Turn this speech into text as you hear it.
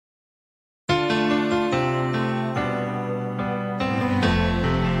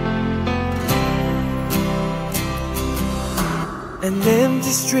An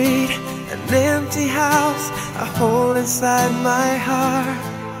empty street, an empty house I hold inside my heart.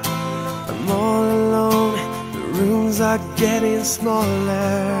 I'm all alone, the rooms are getting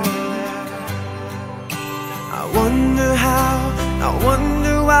smaller. I wonder how, I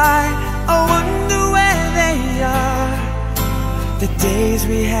wonder why, I wonder where they are. The days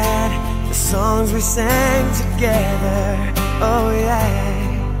we had, the songs we sang together, oh yeah.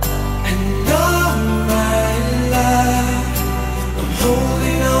 And oh my love, I'm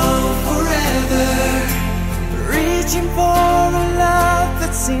holding on forever, reaching for a love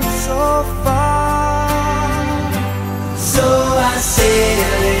that seems so far. So I say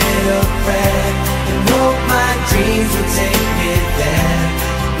a little prayer and hope my dreams will take me there,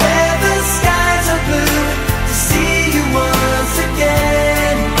 where the skies are blue, to see you once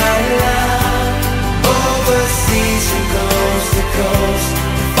again, my love. Overseas from coast to coast,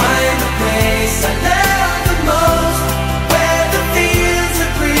 to find the place I love the most, where the fields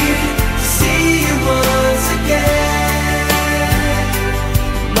are green, to see you once again,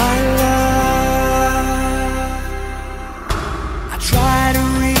 my love. I try to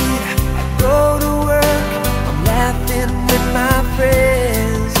read, I go to work, I'm laughing with my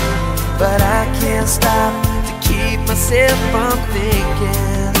friends, but I can't stop to keep myself from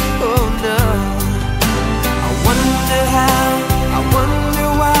thinking, oh no. I wonder how, I wonder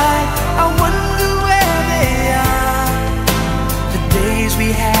why, I wonder where they are. The days we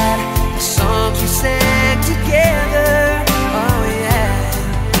had, the songs we sang together, oh yeah.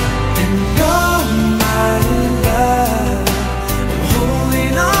 And oh my love, I'm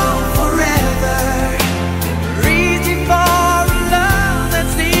holding on forever, reaching for a love that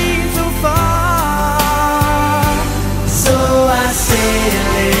seems so far. So I say a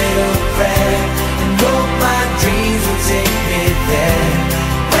little prayer and hope my dreams will take me there,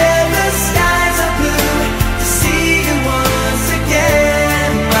 where the skies are blue, to see you once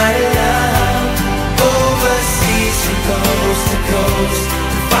again, my love. Overseas from coast to coast,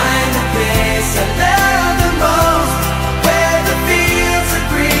 to find the place I love the most, where the fields are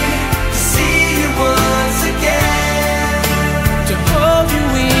green, to see you once again, to hold you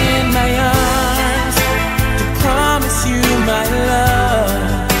in my arms, to promise you my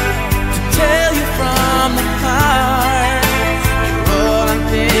love, to tell you from the heart, you're all I'm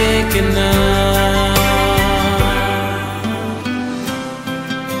thinking of.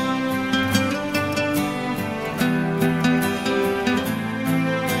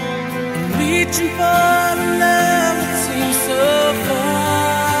 I'm reaching for a love that seems so far.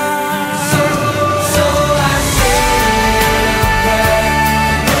 So I say a little prayer,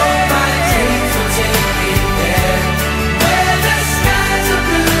 and hope my dreams will take me there, where the skies are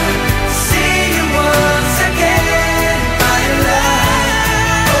blue, to see you once again, my love.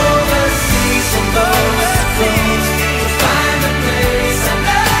 Overseas from coast to coast, to find the place I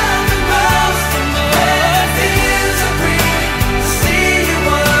love the most, where the fields are green, to see you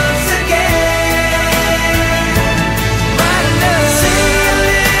once again, my love. Say a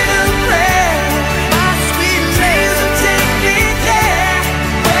little prayer, my sweet dreams will take me there,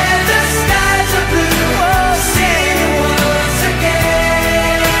 where the skies are blue, to see you once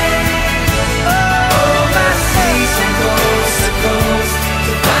again. Overseas from coast to coast,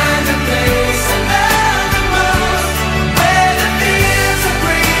 to find the place I love the most, where the fields are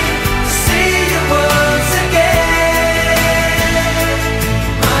green, to see you once again,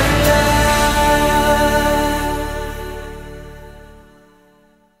 my love.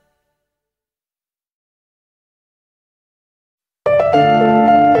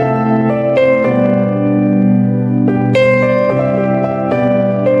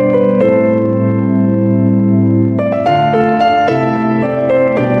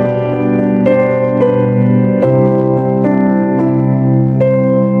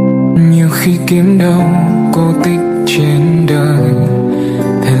 Nhiều khi kiếm đâu cô tích trên đời,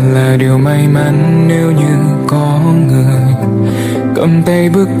 thật là điều may mắn nếu như có người cầm tay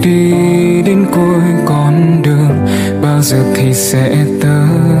bước đi đến cuối con đường, bao giờ thì sẽ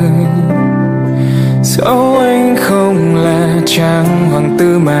tới. Dẫu anh không là chàng hoàng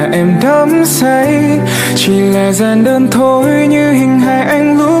tử mà em đắm say, chỉ là giản đơn thôi như hình hài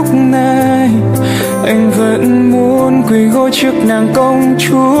anh lúc này. Anh vẫn muốn quỳ gối trước nàng công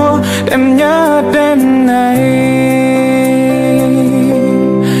chúa, em nhớ đêm này.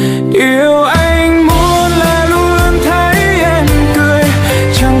 Điều anh muốn là luôn thấy em cười,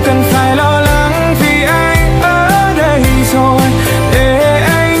 chẳng cần phải lo lắng vì anh ở đây rồi, để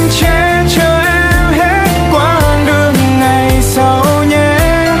anh che chở em hết quãng đường ngày sau nhé.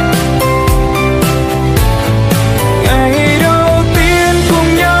 Ngày đầu tiên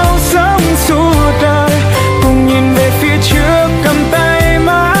cùng nhau sống suốt đời, cùng nhìn về phía trước cầm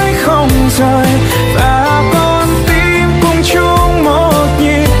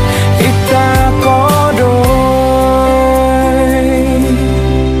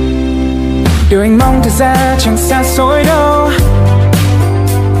ra chẳng xa xôi đâu.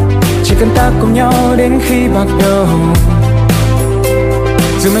 Chỉ cần ta cùng nhau đến khi bạc đầu,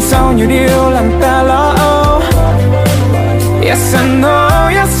 dù mai sau nhiều điều làm ta lo âu. Yes I know,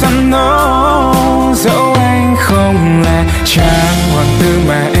 yes I know. Dẫu anh không là chàng hoàng tử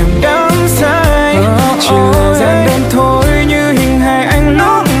mà em đắm say, chỉ là gian đơn thôi như hình hài anh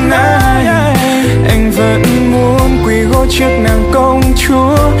lúc này. Anh vẫn muốn quỳ gối trước nàng công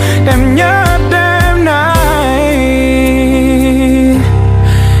chúa đẹp nhất đêm nay.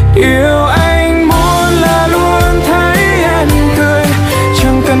 Điều anh muốn là luôn thấy em cười,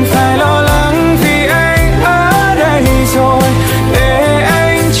 chẳng cần phải lo lắng vì anh ở đây rồi. Để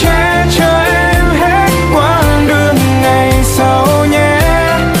anh che chở em hết quãng đường ngày sau nhé.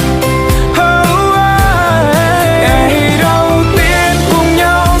 Ngày đầu tiên cùng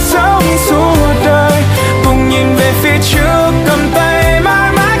nhau sống suốt đời, cùng nhìn về phía trước cầm tay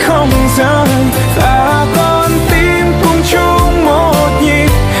mãi mãi không rời. Và con tim cùng chung một nhịp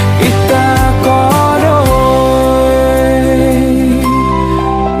khi ta có đôi.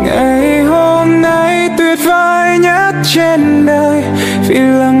 Ngày hôm nay tuyệt vời nhất trên đời, vì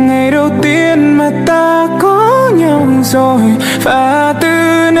là ngày đầu tiên mà ta có nhau rồi. Và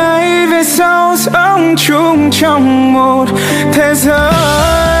từ nay về sau sống chung trong một thế giới.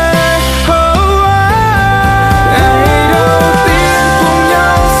 Ngày đầu tiên cùng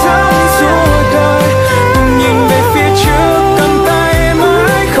nhau sống suốt đời, cùng nhìn về phía trước cầm tay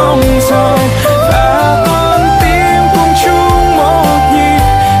mãi không rời. Và con tim cùng chung một nhịp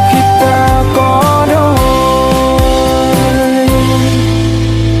khi ta có đôi.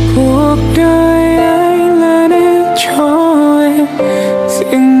 Cuộc đời anh là để cho em,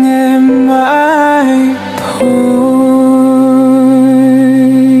 riêng em mãi thôi.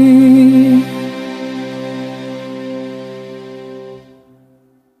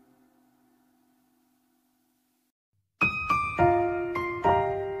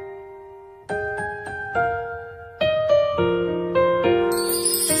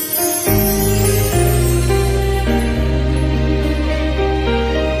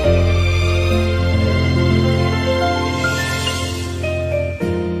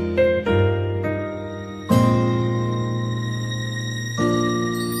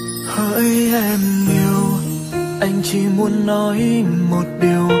 Hỡi em yêu, anh chỉ muốn nói một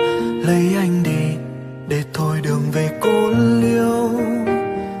điều, lấy anh đi để thôi đường về Côn Liêu.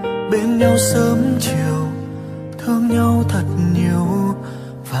 Bên nhau sớm chiều, thương nhau thật nhiều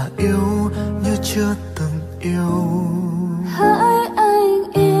và yêu như chưa từng yêu. Hỡi anh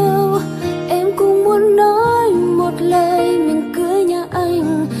yêu, em cũng muốn nói một lời mình cưới nhà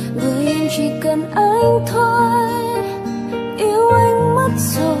anh, người em chỉ cần anh thôi. Yêu anh mất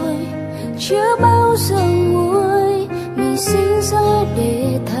rồi, chưa bao giờ nguôi, mình sinh ra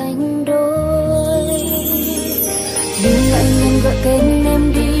để thành đôi. Đừng ngại ngần gọi tên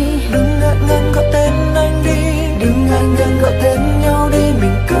em đi, Đừng ngại ngần gọi tên anh đi, đừng ngại ngần gọi tên nhau đi,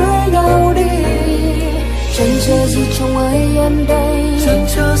 mình cưới nhau đi. chẳng chờ gì chồng ơi em đây, Chẳng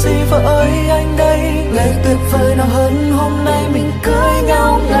chờ gì vợ ơi anh đây, ngày tuyệt vời nào hơn hôm nay mình cưới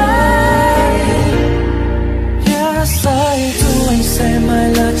nhau ngay. Yes I do, anh sẽ mãi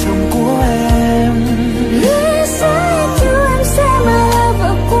là chồng của em. Yes I do, em sẽ mãi là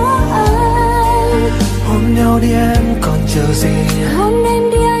vợ của anh. Hôn nhau đi em còn chờ gì, Hôn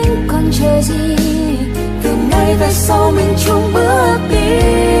em đi anh còn chờ gì, từ nay về sau mình chung bước đi.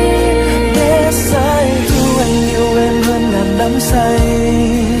 Yes I do, anh yêu em hơn ngàn đắm say.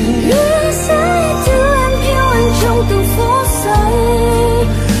 Yes I do, em yêu anh trong từng phút giây.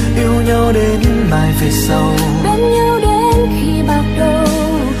 Yêu nhau đến mai về sau, Bên nhau đến khi bạc đầu,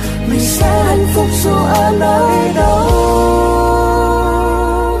 mình sẽ hạnh phúc dù ở nơi đâu,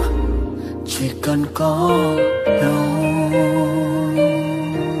 chỉ cần có nhau.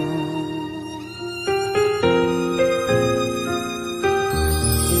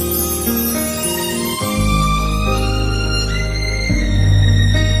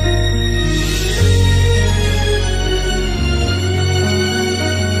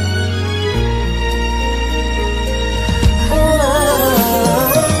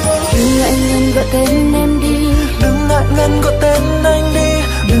 gọi tên em đi, Đừng ngại ngần gọi tên anh đi,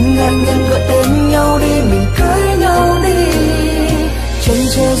 đừng ngại ngần gọi tên nhau đi, mình cưới nhau đi. Chẳng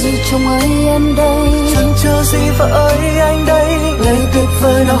chờ gì chồng ơi em đây, Chẳng chờ gì vợ ơi anh đây, ngày tuyệt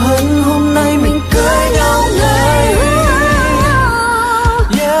vời nào hơn hôm nay mình cưới nhau ngay.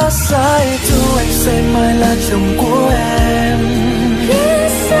 Yes I do, anh sẽ mãi là chồng của em.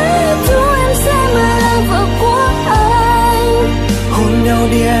 Yes I do, em sẽ mãi là vợ của anh. Hôn nhau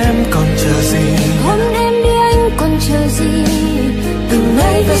đi em còn chờ gì, hôn em đi anh còn chờ gì, từ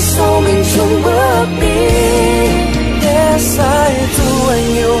nay về sau mình chung bước đi.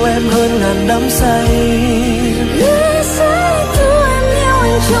 đắm say. Lẽ sẽ thứ em yêu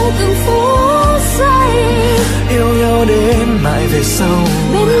anh trong từng phút giây, Yêu nhau đến mãi về sau,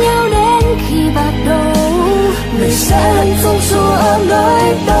 bên nhau đến khi bạc đầu. mình sẽ hạnh phúc dù ở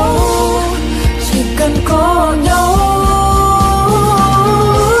nơi đâu, chỉ cần có nhau.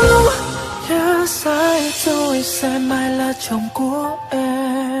 Yes, I do, sẽ mãi là chồng của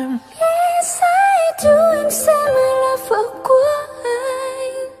em. Yes, I do, em sẽ mãi là vợ của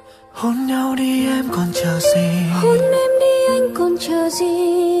anh. Hôn nhau đi em còn chờ gì, Hôn em đi anh còn chờ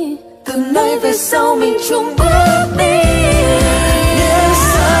gì, từ nay về sau mình chung bước đi.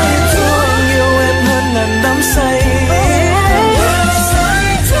 Yes, I do, anh yêu em hơn ngàn đắm say. Yes, I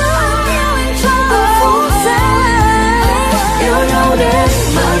do, em yêu anh trong từng phút giây. Yêu nhau đến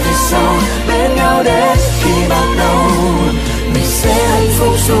mãi về sau, bên nhau đến khi bạc đầu. Mình sẽ hạnh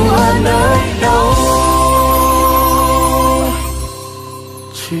phúc dù ở nơi đâu,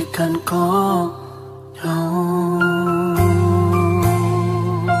 chỉ cần có nhau.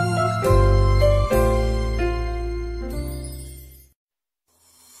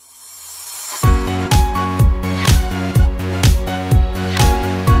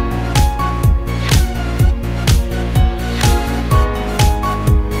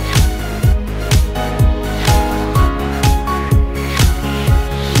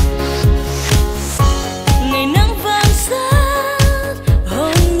 Ngày nắng vàng rát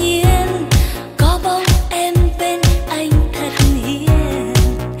hồn nhiên, có bóng em bên anh thật hiền.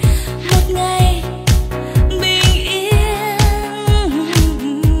 Một ngày bình yên,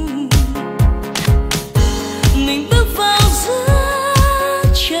 mình bước vào giữa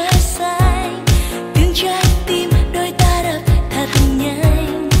trời xanh, tiếng trái tim đôi ta đập thật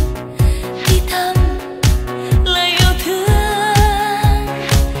nhanh, thì thầm lời yêu thương.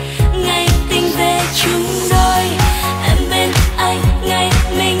 Ngày tình về chung đôi, em bên anh ngày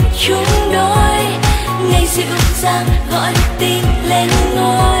mình chung đôi. Ngày dịu dàng gọi tin lên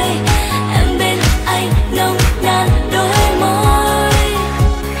ngôi, em bên anh nồng nàn đôi môi.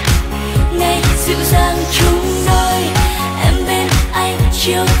 Ngày dịu dàng chung đôi, em bên anh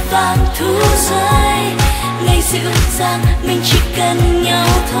chiều vàng thu rơi. Ngày dịu dàng mình chỉ cần nhau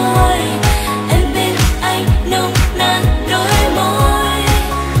thôi, em bên anh nồng nàn đôi môi.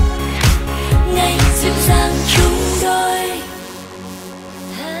 Ngày dịu dàng chung đôi.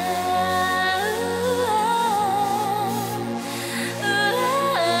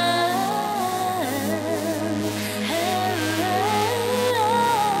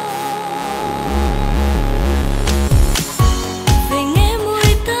 Về nghe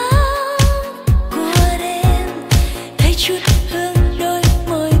mùi tóc của đêm, thấy chút hương đôi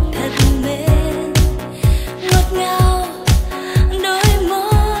môi thật mềm, ngọt ngào đôi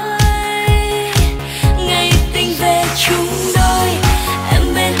môi. Ngày tình về chung đôi,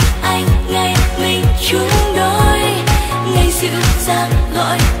 em bên anh ngày mình chung đôi. Ngày dịu dàng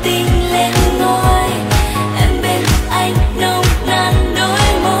gọi tình lên ngôi, em bên anh nồng nàn đôi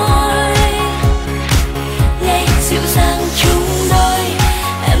môi. Ngày dịu dàng chung đôi,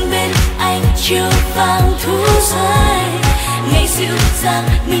 em bên anh chiều vàng thu rơi. Ngày dịu dàng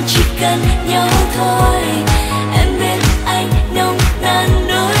mình chỉ cần nhau thôi, em bên anh nồng nàn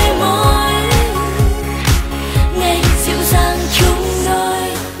đôi môi. Ngày dịu dàng chung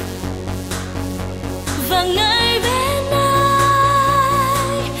đôi, và ngày bên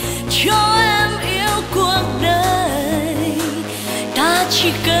anh cho em yêu cuộc đời, ta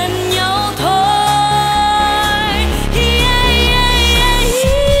chỉ cần nhau thôi.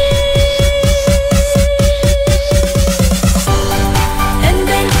 Em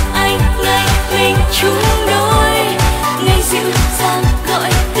bên anh ngày mình chung đôi, ngày dịu dàng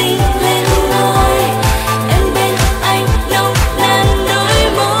gọi tình lên ngôi, em bên anh nồng nàn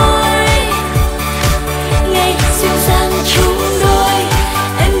đôi môi. Ngày dịu dàng chung đôi,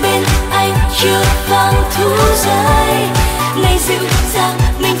 em bên anh chiều vàng thu rơi. Ngày dịu dàng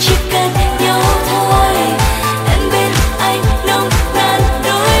mình chỉ cần nhau thôi, em bên anh nồng nàn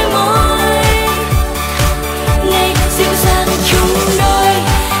đôi môi. Ngày dịu dàng chung đôi,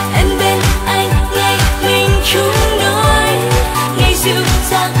 em bên anh ngày mình chung đôi. Ngày dịu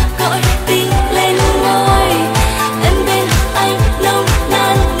dàng gọi tình lên ngôi, em bên anh nồng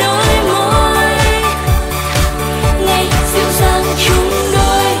nàn đôi môi. Ngày dịu dàng chung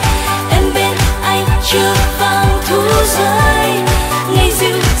đôi, em bên anh chưa vàng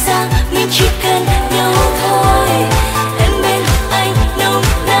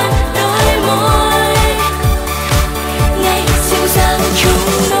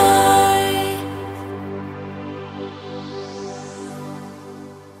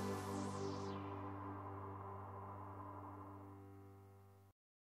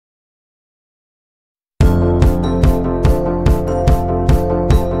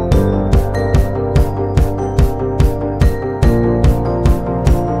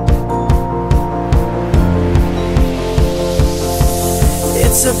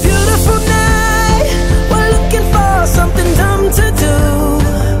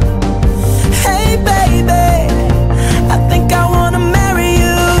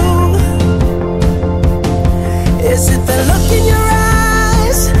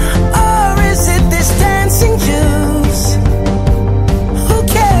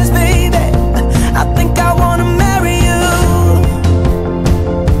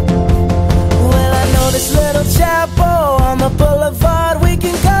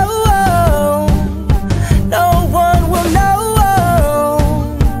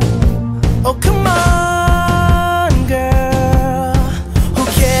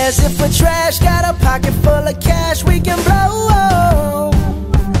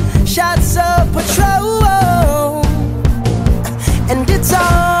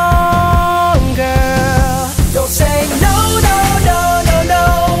song, girl. Don't say no, no, no, no, no.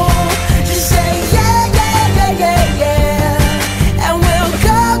 Just say yeah, yeah, yeah, yeah, yeah. And we'll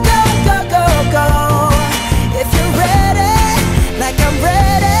go, go, go, go, go. If you're ready, like I'm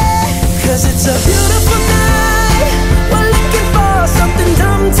ready. 'Cause it's a beautiful night. We're looking for something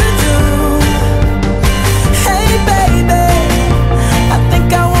dumb to do. Hey baby, I think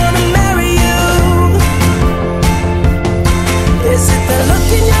I wanna marry you. Is it the look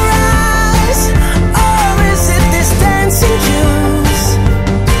in your eyes, or is it this dancing juice?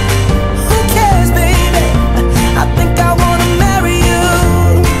 Who cares, baby? I think I wanna marry you.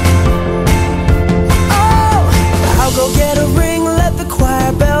 Oh, I'll go get a ring, let the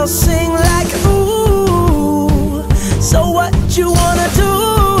choir bells sing like ooh. So what you wanna do?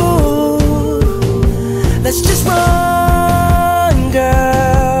 Let's just run,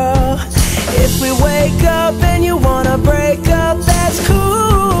 girl. If we wake up and you wanna break up, that's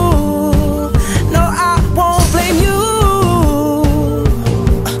cool. No, I won't blame you.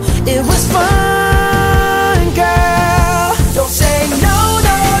 It was fun, girl. Don't say no,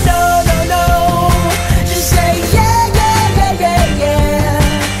 no, no, no, no. Just say yeah, yeah, yeah, yeah,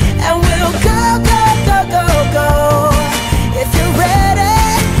 yeah. And we'll go, go, go, go, go. If you're ready,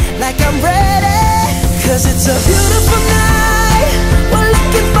 like I'm ready. 'Cause it's a beautiful night. We're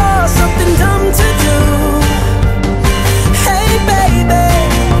looking for something dumb to do. Hey baby,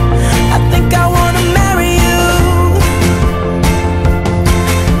 I think I wanna marry you.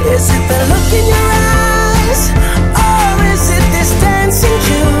 Is it the look in your eyes, or is it this dancing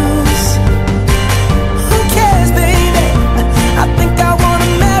juice? Who cares, baby? I think I wanna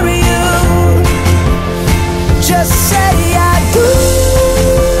marry you. Just say I do.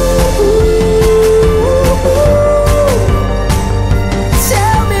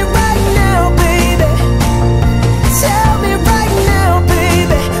 Tell me right now, baby. Tell me right now,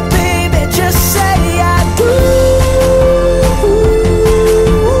 baby. Baby, just say I do.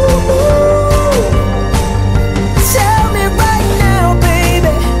 Tell me right now,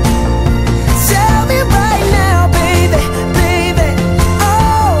 baby. Tell me right now, baby. Baby,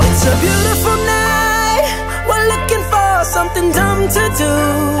 oh, it's a beautiful night. We're looking for something dumb to do.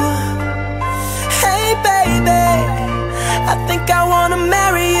 Hey baby, I think I wanna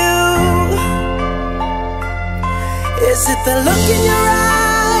marry you. Is it the look in your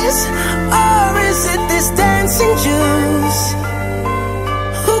eyes, or is it this dancing juice?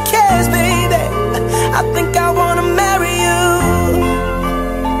 Who cares, baby? I think I wanna marry you.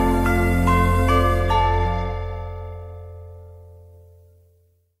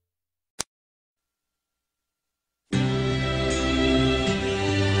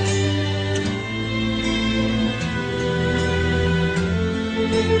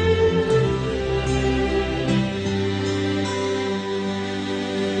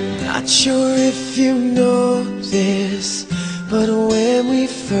 Not sure if you know this, but when we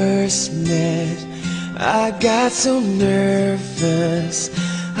first met, I got so nervous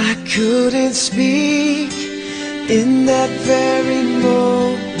I couldn't speak. In that very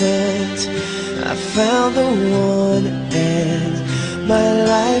moment, I found the one, and my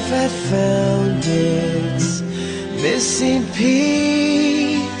life had found its missing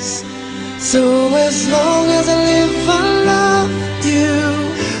piece. So as long as I live, I love you,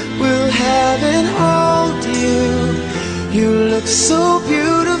 will have and hold you. You look so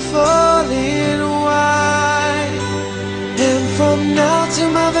beautiful in white. And from now to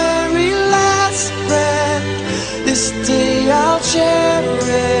my very last breath, this day I'll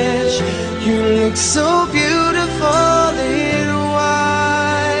cherish. You look so beautiful in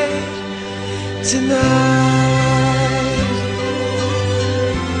white tonight.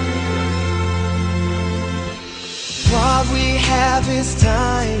 What we have is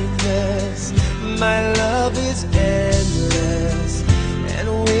timeless. My love is endless. And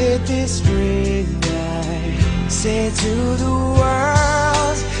with this ring I say to the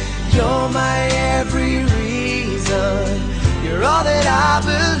world, you're my every reason. You're all that I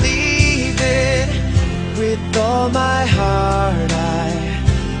believe in. With all my heart I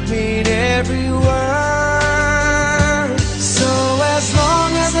mean every word. So as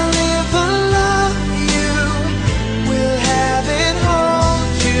long as I live, I love you, will have and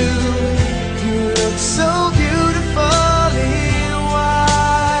hold you. You look so beautiful in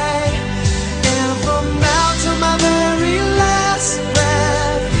white. And from now to my very last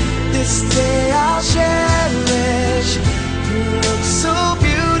breath, this day I'll cherish. You look so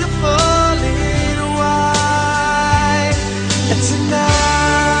beautiful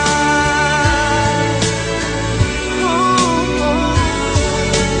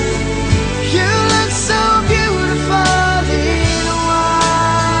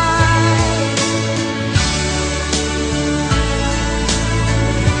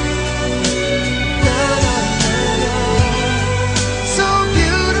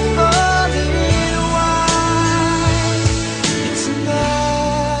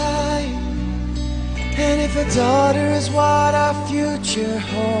If a daughter is what our future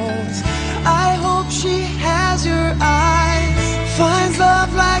holds, I hope she has your eyes, finds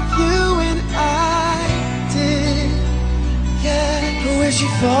love like you and I did. Yeah, but when she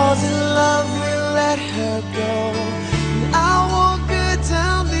falls in love, we'll let her go, and I'll walk her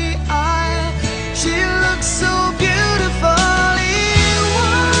down the aisle. She looks so beautiful.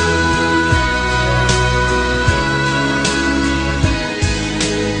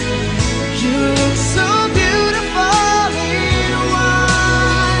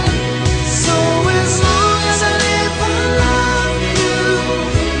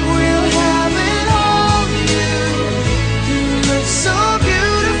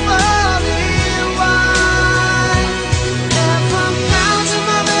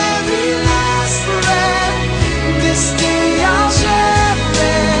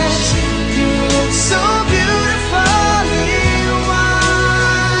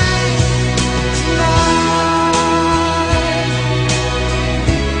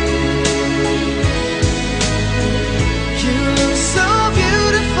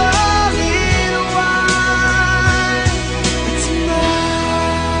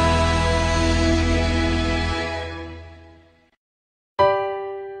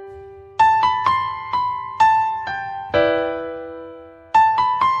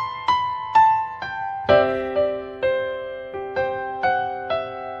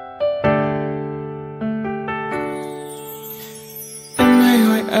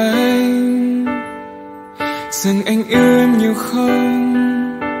 Rằng anh yêu em nhiều không?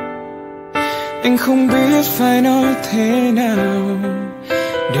 Anh không biết phải nói thế nào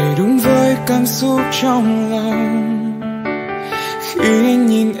để đúng với cảm xúc trong lòng. Khi anh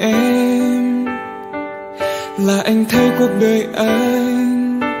nhìn em là anh thấy cuộc đời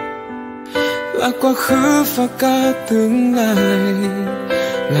anh là quá khứ và cả tương lai,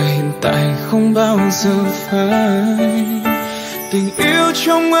 là hiện tại không bao giờ phai. Tình yêu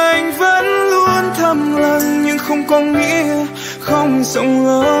trong anh vẫn luôn thầm lặng, nhưng không có nghĩa không rộng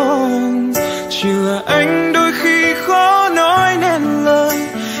lớn. Chỉ là anh đôi khi khó nói nên lời,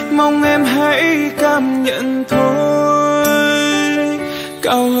 mong em hãy cảm nhận thôi.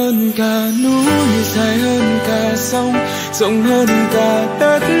 Cao hơn cả núi, dài hơn cả sông, rộng hơn cả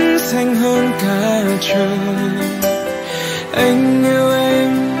đất, xanh hơn cả trời. Anh yêu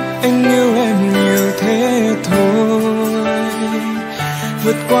em nhiều thế thôi.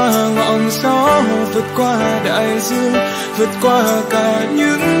 Vượt qua ngọn gió, vượt qua đại dương, vượt qua cả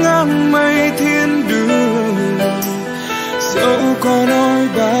những áng mây thiên đường. Dẫu có nói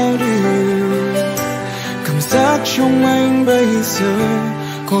bao điều, cảm giác trong anh bây giờ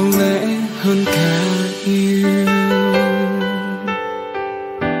có lẽ hơn cả yêu.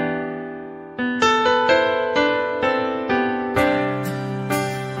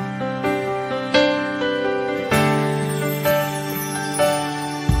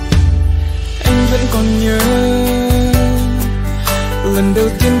 Còn nhớ lần đầu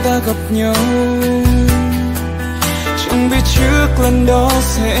tiên ta gặp nhau, chẳng biết trước lần đó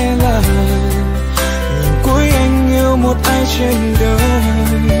sẽ là lần cuối anh yêu một ai trên đời.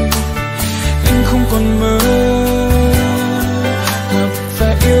 Anh không còn mơ gặp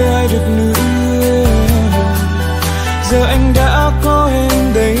và yêu ai được nữa. Giờ anh đã có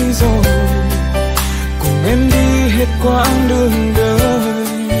em đây rồi, cùng em đi hết quãng đường đời.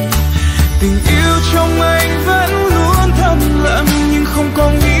 Tình yêu trong anh vẫn luôn thầm lặng, nhưng không có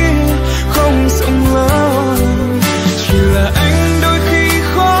nghĩa không rộng lớn. Chỉ là anh đôi khi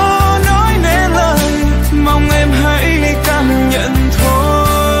khó nói nên lời, mong em hãy cảm nhận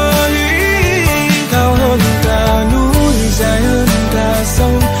thôi. Cao hơn cả núi, dài hơn cả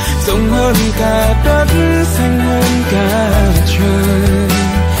sông, rộng hơn cả đất, xanh hơn cả trời.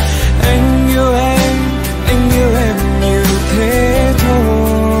 Anh yêu em nhiều thế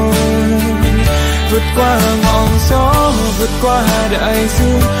thôi. Vượt qua ngọn gió, vượt qua đại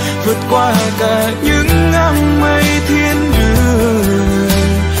dương, vượt qua cả những áng mây thiên đường.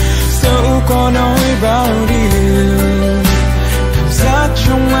 Dẫu có nói bao điều, cảm giác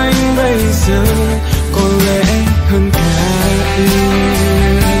trong anh bây giờ có lẽ hơn cả yêu.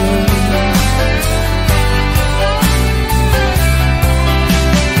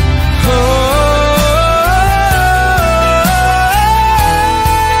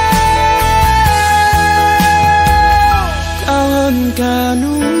 Cả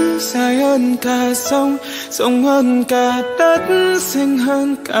núi, dài hơn cả sông, rộng hơn cả đất, xanh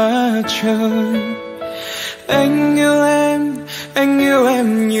hơn cả trời. Anh yêu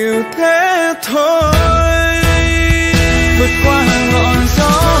em nhiều thế thôi. Vượt qua ngọn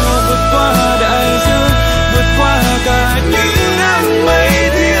gió, vượt qua đại dương, vượt qua cả những áng mây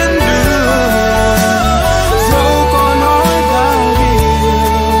thiên đường.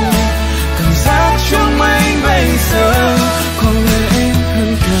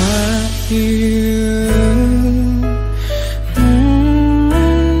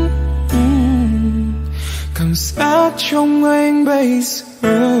 trong anh bây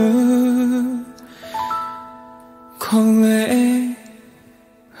giờ có lẽ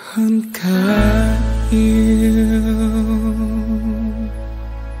hơn cả yêu.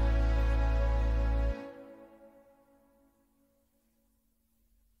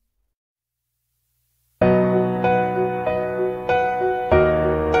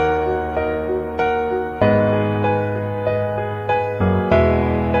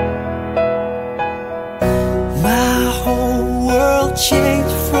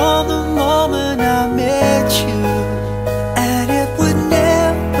 Changed from the moment I met you, and it would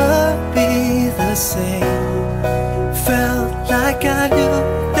never be the same. Felt like I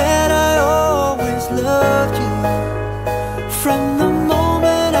knew that I always loved you from the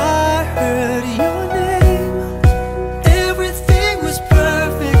moment I heard your name. Everything was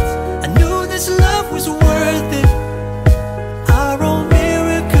perfect, I knew this love was worth it. Our own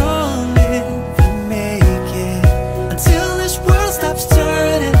miracle in the making. Until this world stops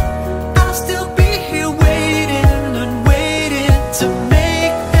turning, I'll still be here waiting and waiting to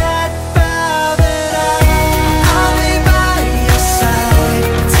make that vow that I'll be by your side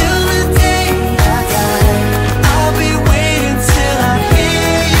till the day I die. I'll be waiting till I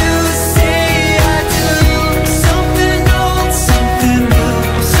hear you say I do. Something old, something new,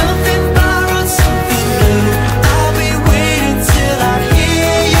 something borrowed, something new. I'll be waiting till I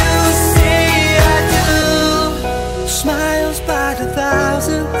hear you say I do. Smiles by the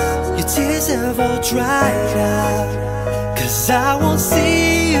thousands, your tears have all dried out. 'Cause I won't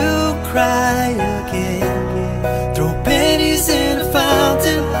see you cry again. Throw pennies in a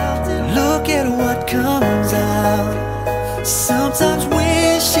fountain, look at what comes out. Sometimes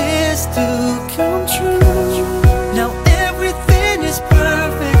wishes do come true. Now everything is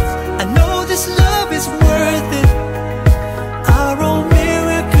perfect, I know this love is worth it. Our own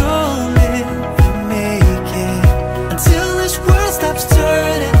miracle in the making. Until this world stops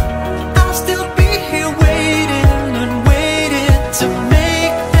turning, I'll still be here waiting and waiting to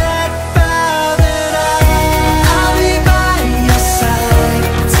make that vow that I'll be by your side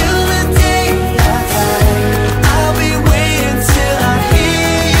till the day I die. I'll be waiting till I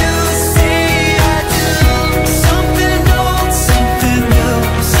hear you say I do. Something old, something new,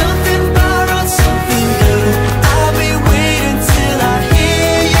 something borrowed, something new. I'll be waiting till I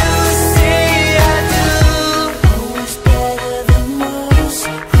hear you say I do. Always better than most,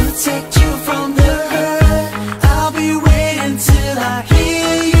 protect you from the hurt. I'll be waiting till I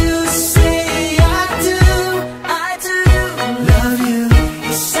hear you say I do. I do love you,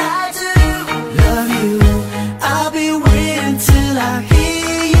 yes I do love you. I'll be waiting till I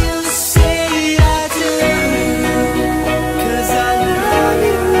hear you say I do. 'Cause I love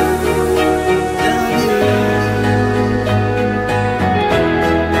you, love you.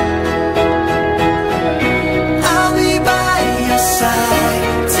 I'll be by your side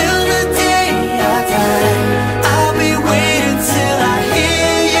till the day I die. I'll be waiting till I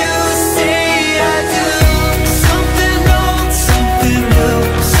hear you say I do. Something old, something new,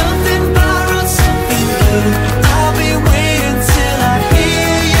 something borrowed, something new. I'll be waiting till I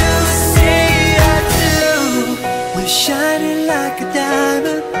hear you say I do. We're shining like a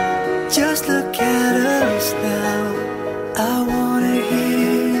diamond, just look at us now. I wanna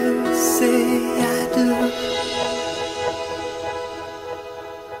hear you say I do.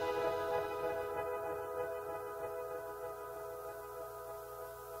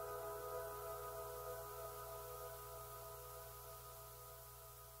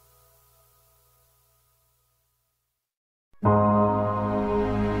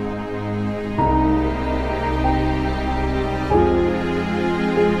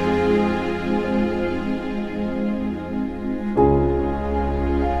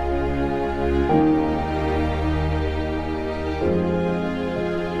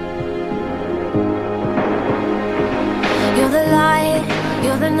 You're the light,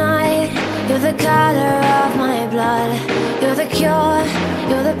 you're the night, you're the color of my blood. You're the cure,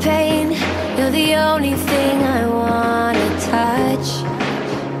 you're the pain, you're the only thing I wanna touch.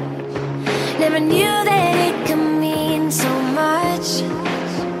 Never knew that it could mean so much,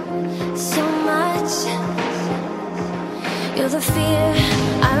 so much. You're the fear,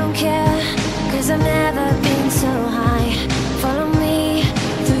 I don't care, 'cause I've never been so high. Follow me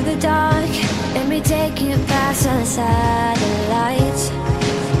through the dark, let me take you past the satellites.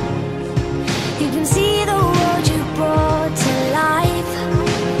 You can see the world you brought to life,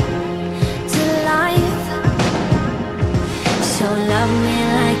 to life. So love me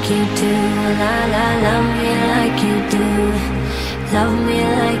like you do, la la, love me like you do. Love me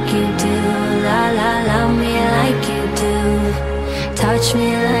like you do, la la, love me like you do. Touch touch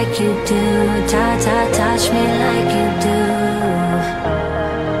me like you do. Touch me like you do.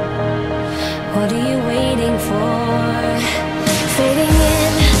 What are you waiting for? Fading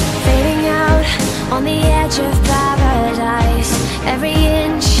in, fading out, on the edge of paradise. Every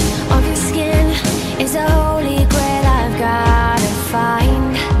inch of your skin is a holy grail I've gotta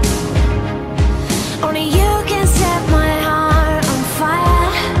find. Only you can set my heart on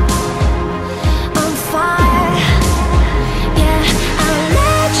fire, on fire. Yeah, I'll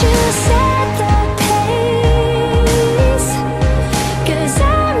let you set the pace, 'cause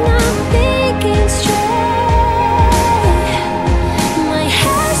I'm not thinking straight. My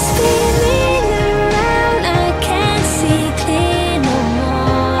head's spinning around, I can't see clear no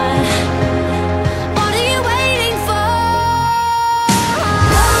more. What are you waiting for?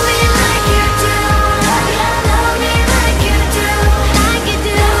 Love me like you do. Love me like you do. Like you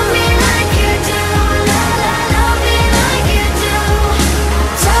do. Love me like you do. Love me like you do.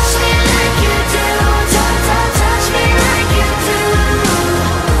 Touch me like you do. Touch me like you do.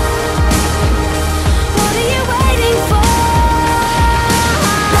 What are you waiting for?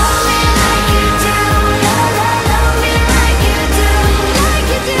 Love me like you do. Love me like you do. Like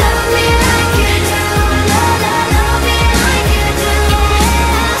you do. Love me like you do. Love me like you do.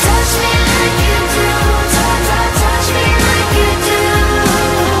 Touch me like you do. Touch me like you do.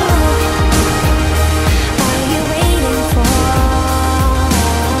 What are you waiting for?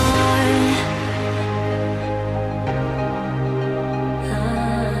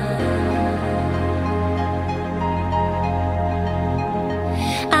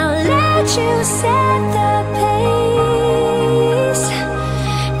 I'll let you set the pace,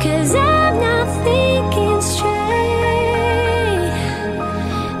 'cause I'm not thinking straight.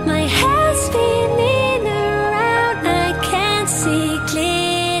 My head's spinning around, I can't see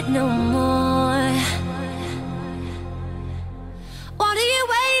clear no more. What are you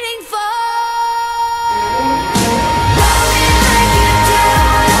waiting for? Love me like you do.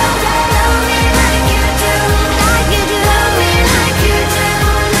 Love me like you do. Like you do. Love me like you do.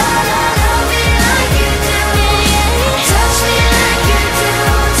 Love me like you do. Touch me like you do.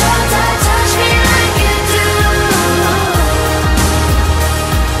 Touch me like you do.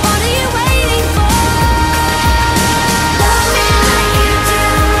 What are you waiting for? Love me like you do.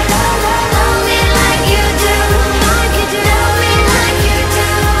 Love me like you do. Like you do. Love me like you do.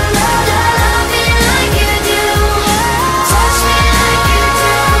 Love me like you do. Touch me like you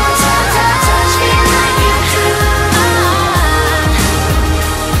do. Touch me like you do.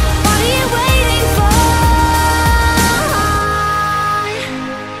 What are you waiting for?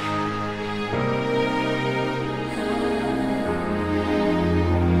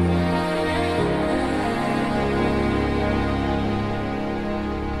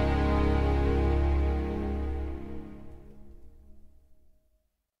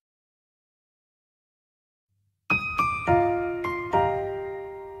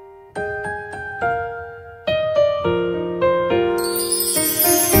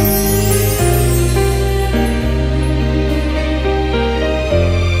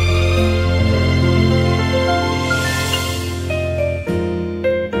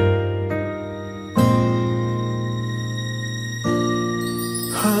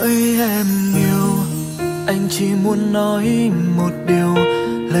 Hỡi em yêu, anh chỉ muốn nói một điều,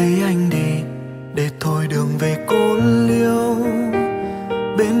 lấy anh đi để thôi đường về cô liêu.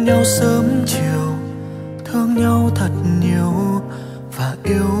 Bên nhau sớm chiều, thương nhau thật nhiều và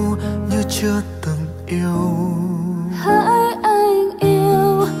yêu như chưa từng yêu. Hỡi anh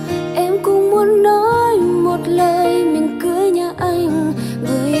yêu, em cũng muốn nói một lời mình cưới nhà anh.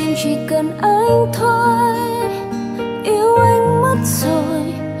 Với em chỉ cần anh thôi. Yêu anh mất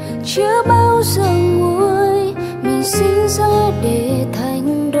rồi, chưa bao giờ nguôi. Mình sinh ra để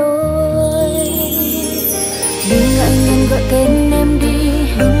thành đôi. Đừng ngại ngần gọi tên em đi.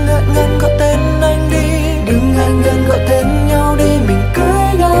 Đừng ngại ngần gọi tên anh đi. Đừng ngại ngần gọi tên nhau đi. Mình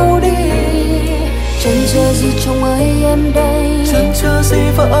cưới nhau đi. Chẳng chờ gì chồng ơi em đây. Chẳng chờ gì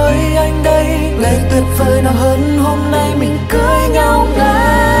vợ ơi anh đây. Ngày tuyệt vời nào hơn hôm nay mình cưới nhau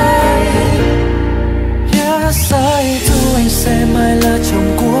ngay. Yes, I do. Anh sẽ mãi là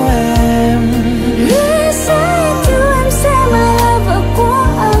chồng của em. Yes, I do. Em sẽ mãi là vợ của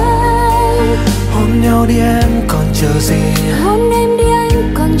anh. Hôn nhau đi em còn chờ gì. Hôn em đi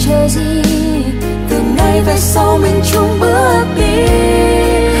anh còn chờ gì. Từ nay về sau mình chung bước đi.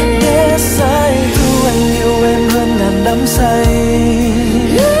 Yes, I do. Anh yêu em hơn ngàn đắm say.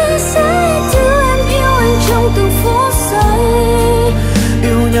 Yes, I do. Em yêu anh trong từng phút giây.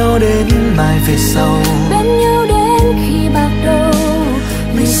 Yêu nhau đến mai về sau. Bên nhau đến khi bạc đầu.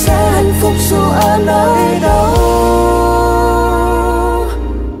 Mình sẽ hạnh phúc dù ở nơi đâu.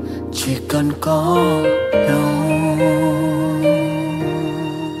 cần có nhau.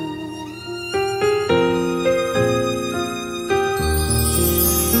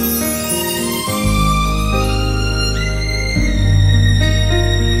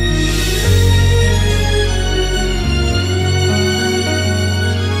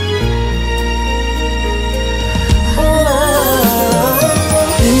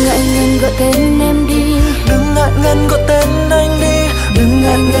 Gọi tên em đi, đừng ngại ngần gọi tên anh đi, đừng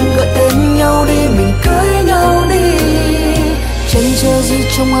ngại ngần gọi tên nhau đi, mình cưới nhau đi. Chẳng chờ gì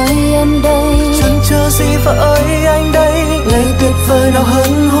trong ai em đây, chẳng chờ gì vợ ơi anh đây. Ngày tuyệt vời nào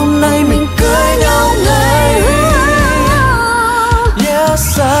hơn hôm nay, mình cưới nhau ngay.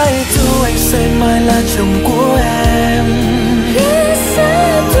 Yes, I do, anh sẽ mai là chồng của em. Yes,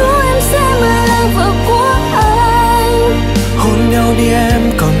 I do, em sẽ mai là vợ của anh. Hôn nhau đi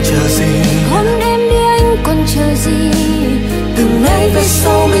em còn chờ gì, hôn em đi anh còn chờ gì. từ nay về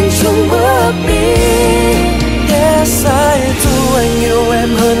sau mình chung bước đi. Yes, I do, anh yêu em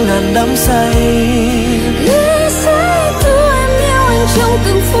hơn ngàn đắm say. Yes, I do, em yêu anh trong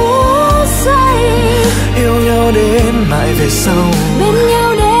từng phút giây. Yêu nhau đến mãi về sau, bên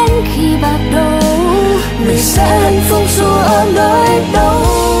nhau đến khi bạc đầu. mình sẽ hạnh phúc dù ở nơi đâu,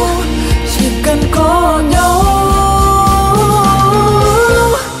 chỉ cần có nhau.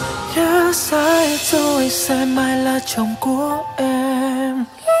 Yes, I do, anh sẽ mai là chồng của em.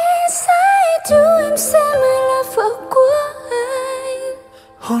 Yes, I do, em sẽ mai là vợ của anh.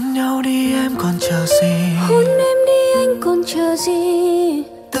 Hôn nhau đi em còn chờ gì, hôn em đi anh còn chờ gì.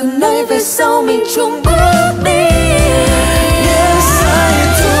 từ nay về sau mình chung bước đi. Yes, I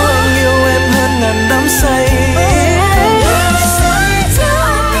do, anh yêu em hơn ngàn đắm say. Yes, I do,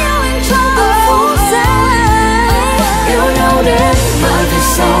 em yêu anh trong từng phút giây. Yêu nhau đến mãi về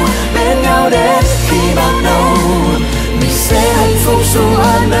sau, bên nhau đến khi bạc đầu, mình sẽ hạnh phúc dù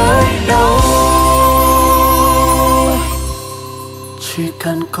ở nơi đâu, chỉ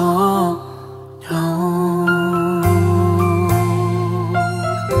cần có